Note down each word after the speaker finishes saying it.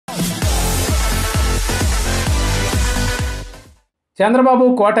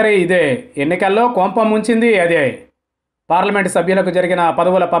Chandrababu coterie ఇదే. ఎన్నికల్లో కొంప ముంచింది అదే. పార్లమెంటు సభ్యులకు జరిగిన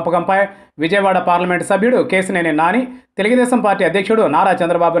పదవుల పంపకంపై విజయవాడ పార్లమెంటు సభ్యుడు కేశినేని నాని తెలుగుదేశం పార్టీ అధ్యక్షుడు నారా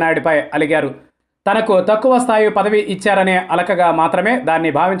చంద్రబాబు నాయుడుపై అలిగారు. తనకు తక్కువ స్థాయి పదవి ఇచ్చారనే అలకగా మాత్రమే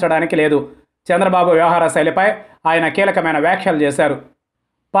దాన్ని భావించడానికి లేదు. చంద్రబాబు వ్యవహార శైలిపై ఆయన కీలకమైన వ్యాఖ్యలు చేశారు.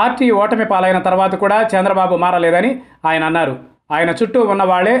 పార్టీ ఓటమి పాలైన తర్వాత కూడా చంద్రబాబు మారలేదని ఆయన అన్నారు. ఆయన చుట్టూ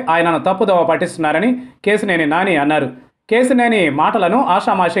ఉన్నవాళ్లే ఆయనను తప్పుదోవ పట్టిస్తున్నారని కేశినేని నాని అన్నారు. కేశినేని మాటలను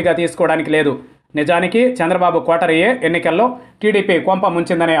ఆషామాషిగా తీసుకోవడానికి లేదు. నిజానికి చంద్రబాబు కోటరీయే ఎన్నికల్లో టీడీపీ కొంప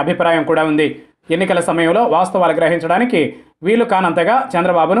ముంచిందనే అభిప్రాయం కూడా ఉంది. ఎన్నికల సమయంలో వాస్తవాలు గ్రహించడానికి వీలు కానంతగా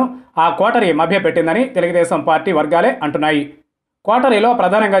చంద్రబాబును ఆ కోటరీ మభ్యపెట్టిందని తెలుగుదేశం పార్టీ వర్గాలే అంటున్నాయి. కోటరీలో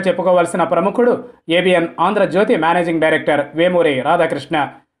ప్రధానంగా చెప్పుకోవాల్సిన ప్రముఖుడు ABN Andhra Jyothi managing director Vemuri Radhakrishna.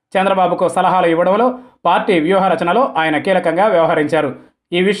 చంద్రబాబుకు సలహాలు ఇవ్వడంలో, పార్టీ వ్యూహ రచనలో ఆయన కీలకంగా వ్యవహరించారు.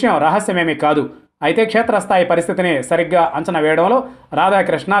 ఈ విషయం రహస్యమేమీ కాదు. అయితే క్షేత్రస్థాయి పరిస్థితిని సరిగ్గా అంచనా వేయడంలో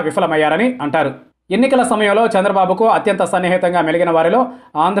రాధాకృష్ణ విఫలమయ్యారని అంటారు. ఎన్నికల సమయంలో చంద్రబాబుకు అత్యంత సన్నిహితంగా మెలిగిన వారిలో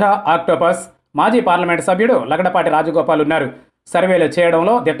ఆంధ్ర ఆక్టోపస్ మాజీ పార్లమెంటు సభ్యుడు లగడపాటి రాజగోపాల్ ఉన్నారు. సర్వేలు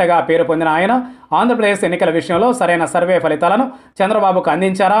చేయడంలో దిట్టగా పేరు పొందిన ఆయన ఆంధ్రప్రదేశ్ ఎన్నికల విషయంలో సరైన సర్వే ఫలితాలను చంద్రబాబుకు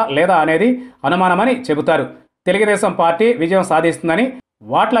అందించారా లేదా అనేది అనుమానమని చెబుతారు. తెలుగుదేశం పార్టీ విజయం సాధిస్తుందని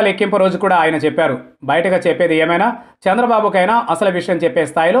వాట్ల లెక్కింపు రోజు కూడా ఆయన చెప్పారు. బయటగా చెప్పేది ఏమైనా చంద్రబాబుకైనా అసలు విషయం చెప్పే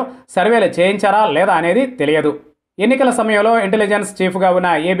స్థాయిలో సర్వేలు చేయించారా లేదా అనేది తెలియదు. ఎన్నికల సమయంలో ఇంటెలిజెన్స్ చీఫ్గా ఉన్న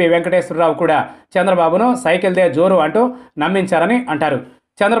ఏబి వెంకటేశ్వరరావు కూడా చంద్రబాబును సైకిల్దే జోరు అంటూ నమ్మించారని అంటారు.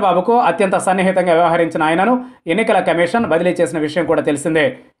 చంద్రబాబుకు అత్యంత సన్నిహితంగా వ్యవహరించిన ఆయనను ఎన్నికల కమిషన్ బదిలీ చేసిన విషయం కూడా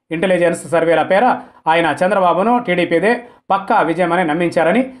తెలిసిందే. ఇంటెలిజెన్స్ సర్వేల పేర ఆయన చంద్రబాబును టీడీపీదే పక్కా విజయమని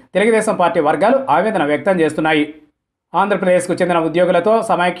నమ్మించారని తెలుగుదేశం పార్టీ వర్గాలు ఆవేదన వ్యక్తం చేస్తున్నాయి. ఆంధ్రప్రదేశ్కు చెందిన ఉద్యోగులతో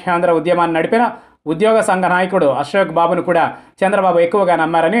సమైక్యాంధ్ర ఉద్యమాన్ని నడిపిన ఉద్యోగ సంఘ నాయకుడు అశోక్ బాబును కూడా చంద్రబాబు ఎక్కువగా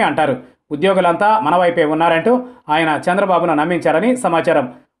నమ్మారని అంటారు. ఉద్యోగులంతా మన వైపే ఉన్నారంటూ ఆయన చంద్రబాబును నమ్మించారని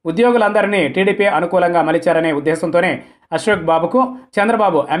సమాచారం. ఉద్యోగులందరినీ టీడీపీ అనుకూలంగా మలిచారనే ఉద్దేశంతోనే అశోక్ బాబుకు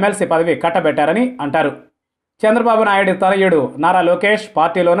చంద్రబాబు ఎమ్మెల్సీ పదవి కట్టబెట్టారని అంటారు. చంద్రబాబు నాయుడు తనయుడు నారా లోకేష్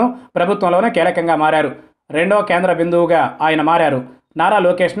పార్టీలోనూ ప్రభుత్వంలోనూ కీలకంగా మారారు. రెండో కేంద్ర బిందువుగా ఆయన మారారు. నారా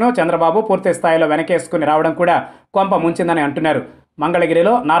లోకేష్ను చంద్రబాబు పూర్తి స్థాయిలో వెనకేసుకుని రావడం కూడా కొంప ముంచిందని అంటున్నారు.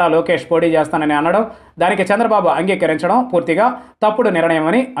 మంగళగిరిలో నారా లోకేష్ పోటీ చేస్తానని అనడం, దానికి చంద్రబాబు అంగీకరించడం పూర్తిగా తప్పుడు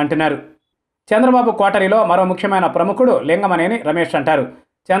నిర్ణయమని అంటున్నారు. చంద్రబాబు కోటరీలో మరో ముఖ్యమైన ప్రముఖుడు లింగమనేని రమేష్ అంటారు.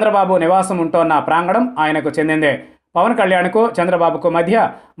 చంద్రబాబు నివాసం ఉంటోన్న ప్రాంగణం ఆయనకు చెందిందే. పవన్ కళ్యాణ్కు చంద్రబాబుకు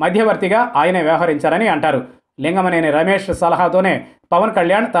మధ్యవర్తిగా ఆయనే వ్యవహరించారని అంటారు. లింగమనేని రమేష్ సలహాతోనే పవన్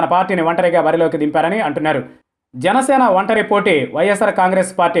కళ్యాణ్ తన పార్టీని ఒంటరిగా బరిలోకి దింపారని అంటున్నారు. జనసేన ఒంటరి పోటీ వైఎస్ఆర్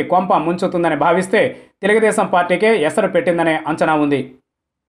కాంగ్రెస్ పార్టీ కొంప ముంచుతుందని భావిస్తే తెలుగుదేశం పార్టీకే ఎసరు పెట్టిందనే అంచనా ఉంది.